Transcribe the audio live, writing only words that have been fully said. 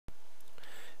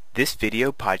This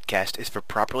video podcast is for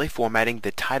properly formatting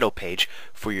the title page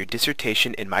for your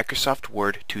dissertation in Microsoft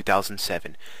Word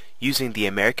 2007 using the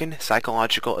American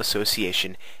Psychological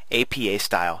Association APA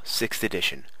Style 6th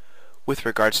edition. With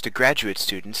regards to graduate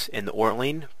students in the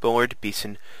Orlean, Bullard,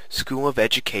 Beeson School of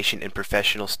Education and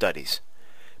Professional Studies.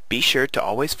 Be sure to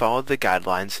always follow the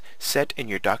guidelines set in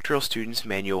your doctoral student's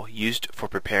manual used for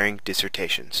preparing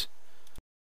dissertations.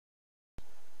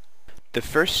 The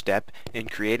first step in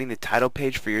creating the title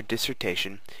page for your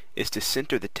dissertation is to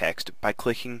center the text by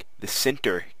clicking the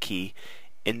Center key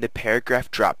in the paragraph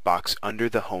drop box under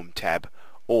the Home tab,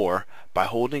 or by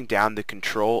holding down the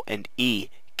Control and E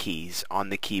keys on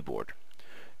the keyboard.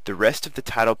 The rest of the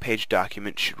title page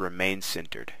document should remain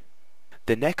centered.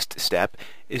 The next step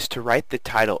is to write the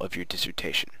title of your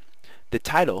dissertation. The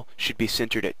title should be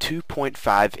centered at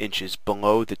 2.5 inches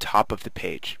below the top of the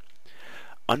page.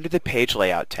 Under the Page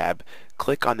Layout tab,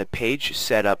 click on the Page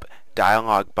Setup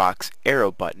dialog box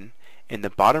arrow button in the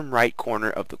bottom right corner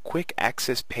of the Quick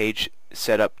Access Page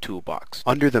Setup toolbox.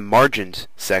 Under the Margins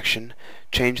section,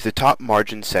 change the top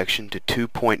margin section to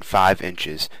 2.5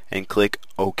 inches and click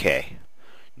OK.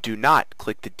 Do not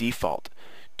click the default.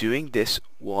 Doing this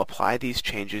will apply these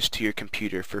changes to your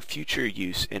computer for future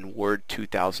use in Word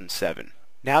 2007.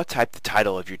 Now type the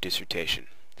title of your dissertation.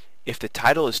 If the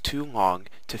title is too long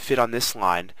to fit on this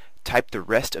line, type the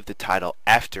rest of the title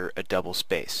after a double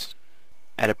space.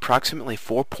 At approximately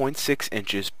 4.6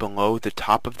 inches below the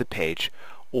top of the page,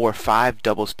 or 5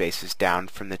 double spaces down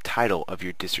from the title of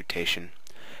your dissertation,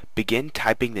 begin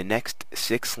typing the next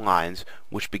 6 lines,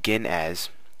 which begin as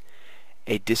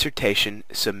a dissertation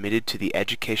submitted to the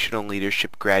Educational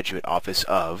Leadership Graduate Office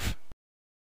of.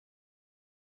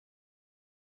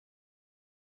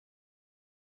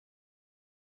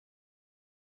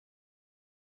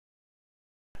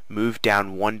 Move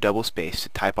down 1 double space to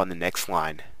type on the next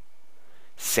line,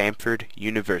 Samford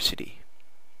University.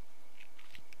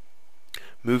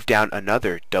 Move down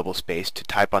another double space to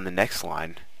type on the next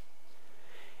line,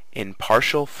 in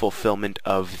partial fulfillment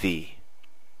of the.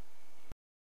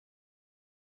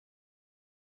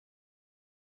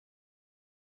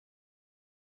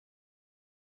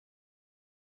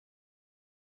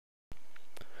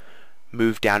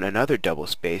 Move down another double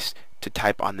space to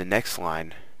type on the next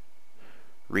line,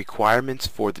 requirements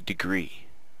for the degree.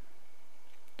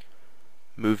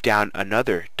 Move down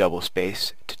another double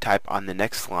space to type on the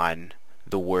next line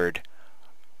the word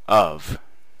of.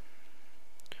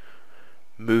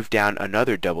 Move down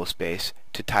another double space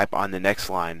to type on the next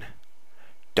line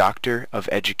Doctor of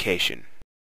Education.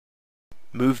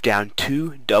 Move down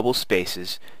 2 double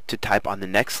spaces to type on the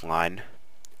next line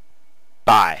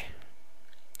by.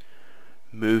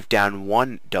 Move down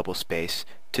 1 double space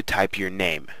to type your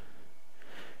name.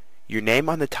 Your name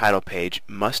on the title page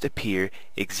must appear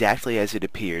exactly as it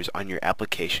appears on your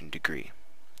application degree.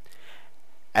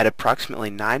 At approximately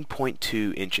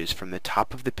 9.2 inches from the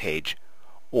top of the page,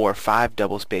 or 5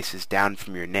 double spaces down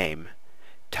from your name,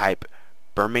 type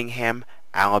Birmingham,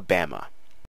 Alabama.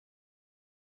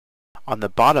 On the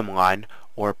bottom line,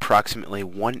 or approximately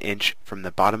 1 inch from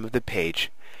the bottom of the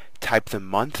page, type the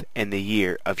month and the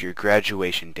year of your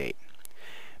graduation date.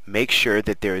 Make sure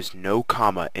that there is no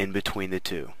comma in between the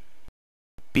two.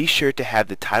 Be sure to have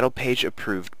the title page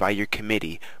approved by your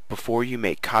committee before you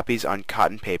make copies on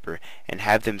cotton paper and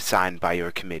have them signed by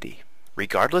your committee.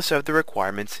 Regardless of the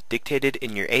requirements dictated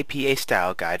in your APA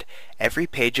Style Guide, every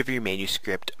page of your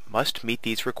manuscript must meet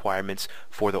these requirements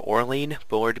for the Orlean,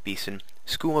 Bullard, Beeson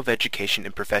School of Education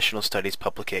and Professional Studies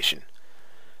publication.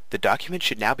 The document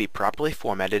should now be properly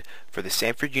formatted for the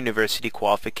Samford University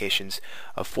qualifications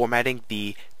of formatting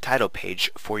the title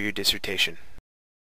page for your dissertation.